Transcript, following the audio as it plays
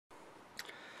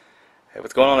Hey,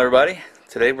 what's going on, everybody?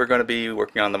 Today we're going to be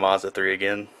working on the Mazda 3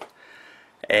 again,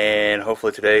 and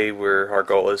hopefully today our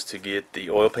goal is to get the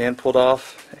oil pan pulled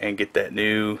off and get that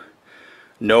new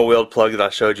no weld plug that I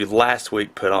showed you last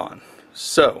week put on.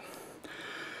 So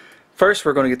first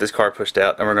we're going to get this car pushed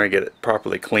out and we're going to get it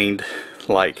properly cleaned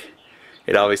like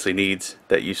it obviously needs,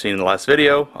 that you've seen in the last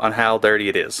video on how dirty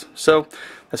it is. So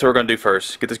that's what we're going to do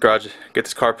first. Get this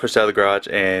car pushed out of the garage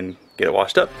and get it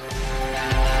washed up.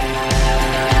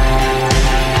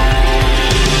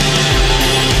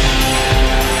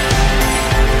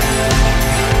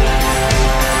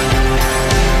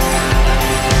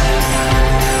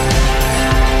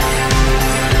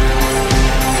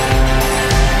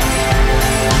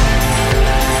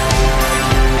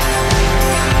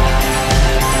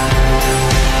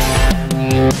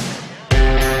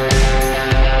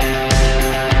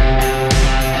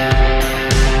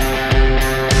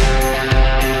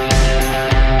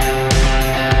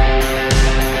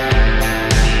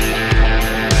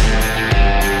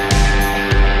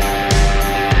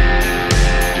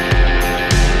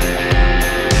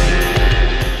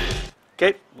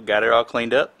 Okay, we got it all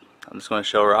cleaned up. I'm just going to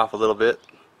show her off a little bit.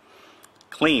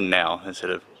 Clean now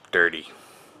instead of dirty.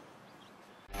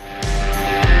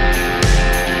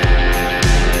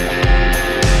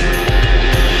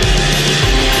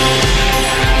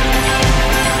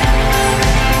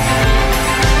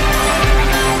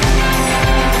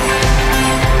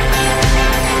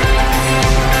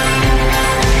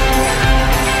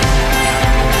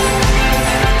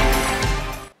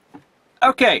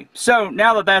 Okay, so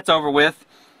now that that's over with,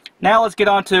 now let's get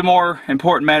on to more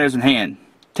important matters in hand.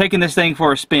 Taking this thing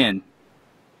for a spin.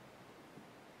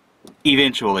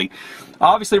 Eventually.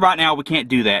 Obviously right now we can't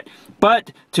do that.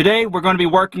 But today we're going to be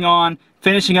working on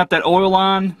finishing up that oil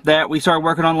line that we started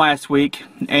working on last week.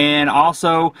 And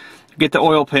also get the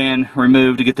oil pan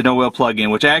removed to get the no weld plug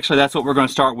in. Which actually that's what we're going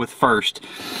to start with first.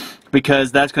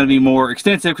 Because that's going to be more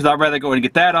extensive, because I'd rather go ahead and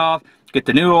get that off, get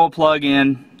the new oil plug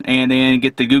in, and then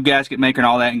get the new gasket maker and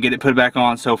all that and get it put back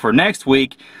on. So for next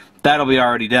week, that'll be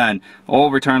already done.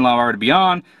 Oil return line will already be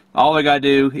on. All we gotta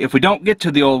do, if we don't get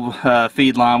to the old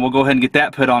feed line, we'll go ahead and get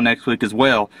that put on next week as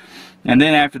well. And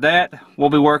then after that, we'll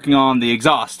be working on the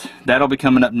exhaust. That'll be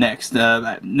coming up next.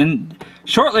 Then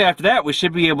shortly after that, we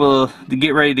should be able to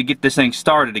get ready to get this thing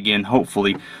started again,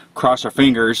 hopefully. Cross our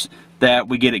fingers that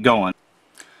we get it going.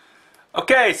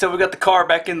 Okay, so we got the car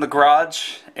back in the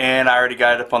garage, and I already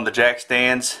got it up on the jack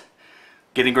stands,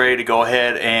 getting ready to go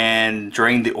ahead and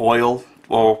drain the oil,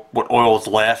 or what oil is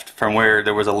left from where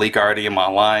there was a leak already in my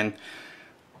line.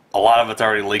 A lot of it's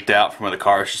already leaked out from where the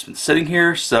car has just been sitting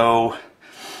here, so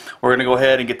we're going to go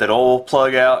ahead and get that oil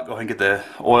plug out, go ahead and get the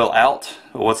oil out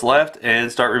of what's left,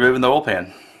 and start removing the oil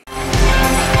pan.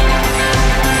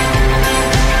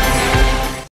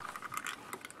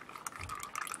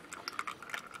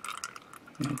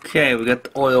 Okay, we got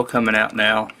the oil coming out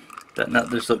now. Doesn't that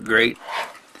just look great?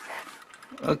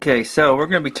 Okay, so we're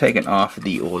going to be taking off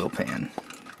the oil pan.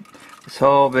 This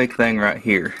whole big thing right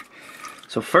here.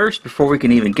 So first, before we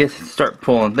can even thinking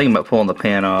about pulling the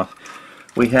pan off,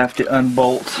 we have to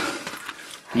unbolt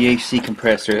the AC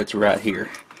compressor that's right here.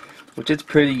 Which is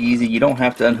pretty easy. You don't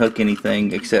have to unhook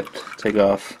anything except take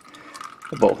off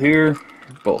the bolt here,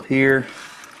 bolt here,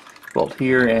 bolt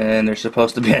here, and there's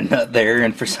supposed to be a nut there,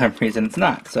 and for some reason it's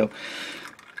not. So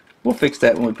we'll fix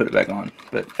that when we put it back on.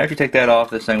 But after you take that off,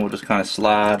 this thing will just kind of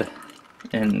slide,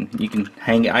 and you can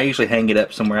hang it. I usually hang it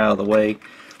up somewhere out of the way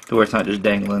to where it's not just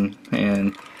dangling.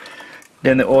 And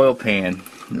then the oil pan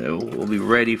will be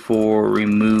ready for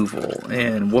removal.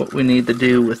 And what we need to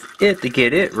do with it to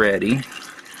get it ready,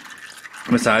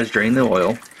 besides drain the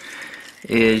oil,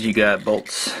 is you got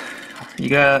bolts.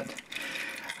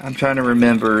 I'm trying to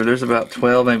remember, there's about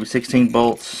 12, maybe 16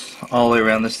 bolts all the way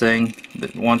around this thing.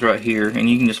 The one's right here, and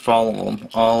you can just follow them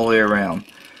all the way around.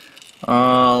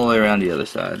 All the way around the other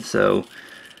side. So,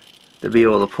 to be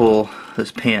able to pull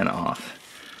this pan off.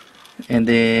 And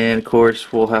then, of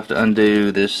course, we'll have to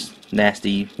undo this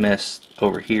nasty mess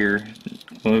over here.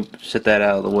 We'll set that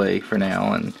out of the way for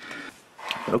now.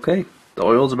 Okay, the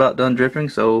oil's about done dripping,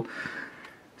 so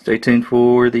stay tuned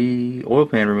for the oil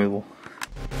pan removal.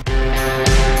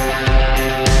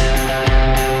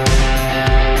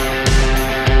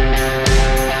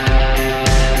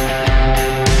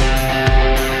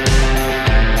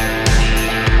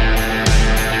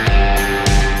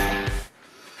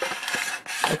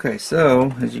 Okay,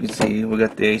 so as you can see, we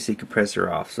got the AC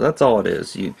compressor off. So that's all it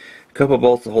is. A couple of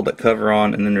bolts to hold that cover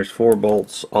on, and then there's 4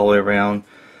 bolts all the way around.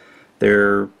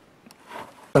 They're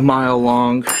a mile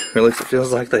long, or at least it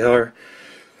feels like they are.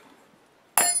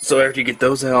 So after you get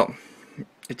those out,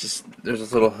 there's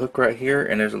this little hook right here,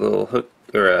 and there's a little hook,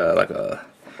 or like a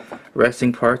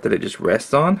resting part that it just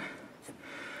rests on.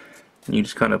 And you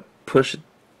just kind of push it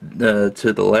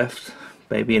to the left,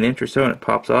 maybe an inch or so, and it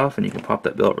pops off, and you can pop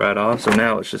that belt right off. So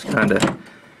now it's just kind of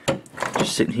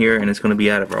just sitting here, and it's going to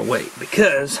be out of our way,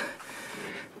 because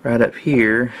right up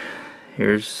here,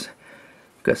 here's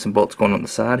got some bolts going on the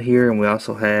side here, and we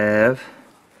also have,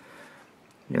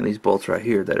 you know, these bolts right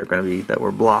here that are going to be, that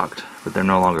were blocked, but they're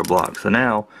no longer blocked. So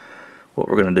now what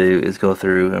we're going to do is go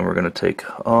through and we're going to take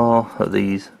all of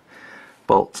these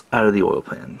bolts out of the oil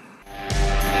pan.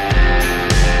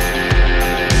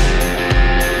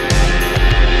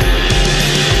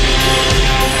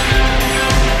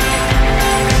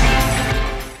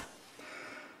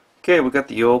 Okay, we got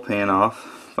the oil pan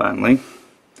off finally.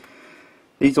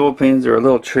 These oil pans are a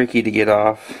little tricky to get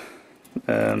off.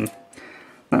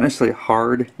 Not necessarily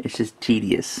hard, it's just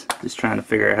tedious. Just trying to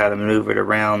figure out how to move it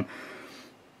around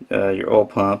your oil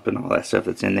pump and all that stuff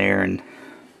that's in there, and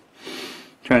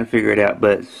trying to figure it out.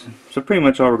 But so pretty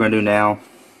much all we're going to do now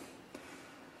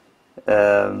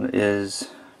is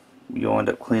you'll end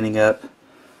up cleaning up,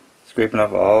 scraping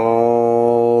off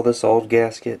all this old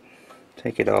gasket,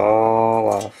 take it all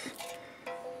off,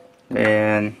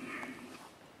 and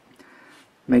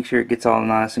make sure it gets all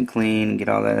nice and clean and get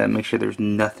all that. Make sure there's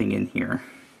nothing in here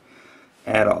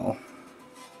at all.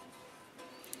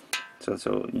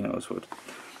 So you know, so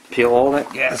peel all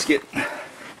that gasket,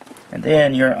 and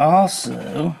then you're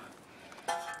also,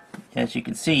 as you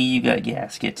can see, you got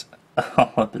gaskets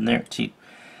all up in there too.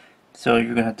 So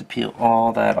you're gonna have to peel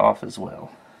all that off as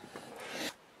well.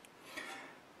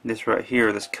 This right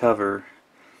here, this cover,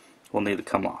 will need to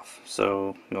come off.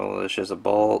 So you know, it's just a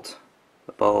bolt,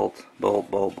 bolt,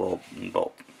 bolt, bolt, bolt, and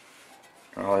bolt.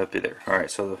 All the way up to there. Alright,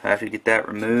 so after you get that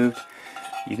removed,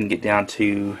 you can get down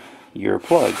to your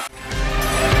plug.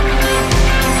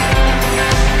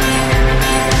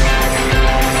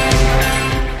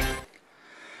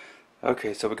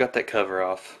 Okay, so we got that cover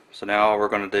off. So now all we're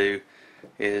going to do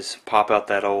is pop out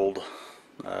that old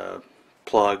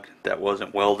plug that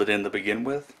wasn't welded in to begin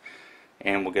with,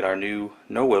 and we'll get our new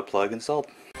no-weld plug installed.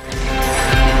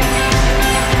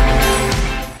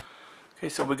 Okay,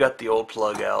 so we got the old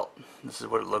plug out. This is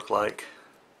what it looked like.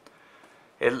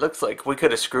 It looks like we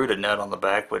could have screwed a nut on the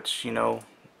back, which, you know,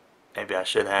 maybe I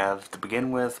should have to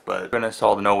begin with, but we're going to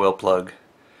install the no-weld plug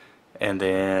and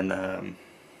then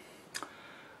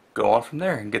go on from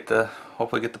there and get the,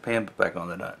 hopefully get the pan put back on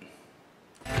the nut.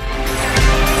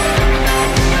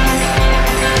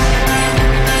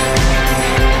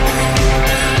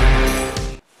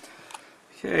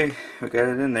 Okay, we got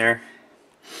it in there.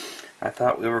 I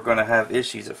thought we were going to have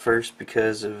issues at first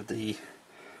because of the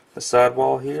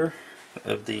sidewall here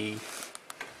of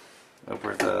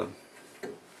where the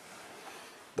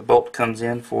bolt comes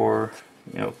in for,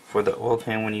 you know, for the oil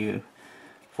pan, when you,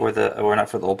 for the, or not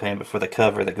for the oil pan, but for the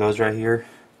cover that goes right here,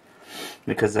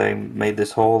 because I made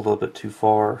this hole a little bit too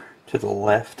far to the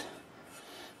left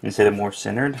instead of more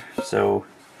centered. So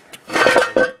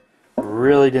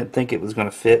really didn't think it was going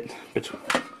to fit,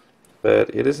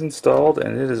 but it is installed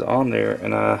and it is on there,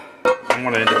 and I'm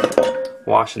going to end up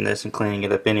washing this and cleaning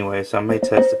it up anyway, so I may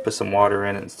test to put some water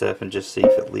in it and stuff and just see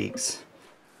if it leaks.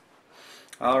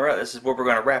 Alright, this is where we're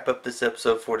going to wrap up this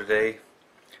episode for today.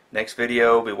 Next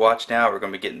video we watch now, we're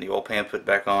going to be getting the oil pan put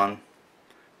back on,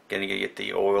 going to get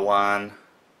the oil line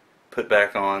put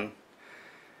back on,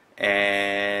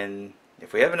 and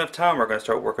if we have enough time, we're going to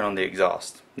start working on the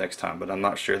exhaust next time, but I'm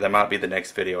not sure. That might be the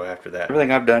next video after that.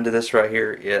 Everything I've done to this right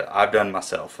here, yeah, I've done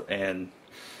myself, and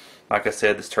like I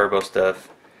said, this turbo stuff,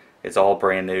 it's all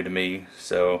brand new to me,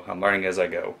 so I'm learning as I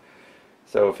go.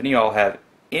 So if any of y'all have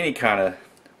any kind of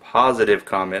positive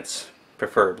comments,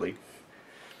 preferably,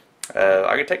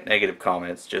 I can take negative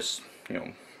comments, just, you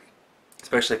know,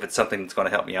 especially if it's something that's going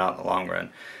to help me out in the long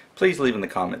run, please leave in the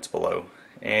comments below.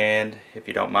 And if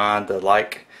you don't mind,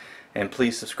 like, and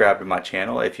please subscribe to my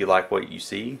channel if you like what you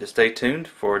see. Just stay tuned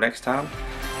for next time,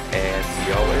 and see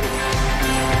y'all later.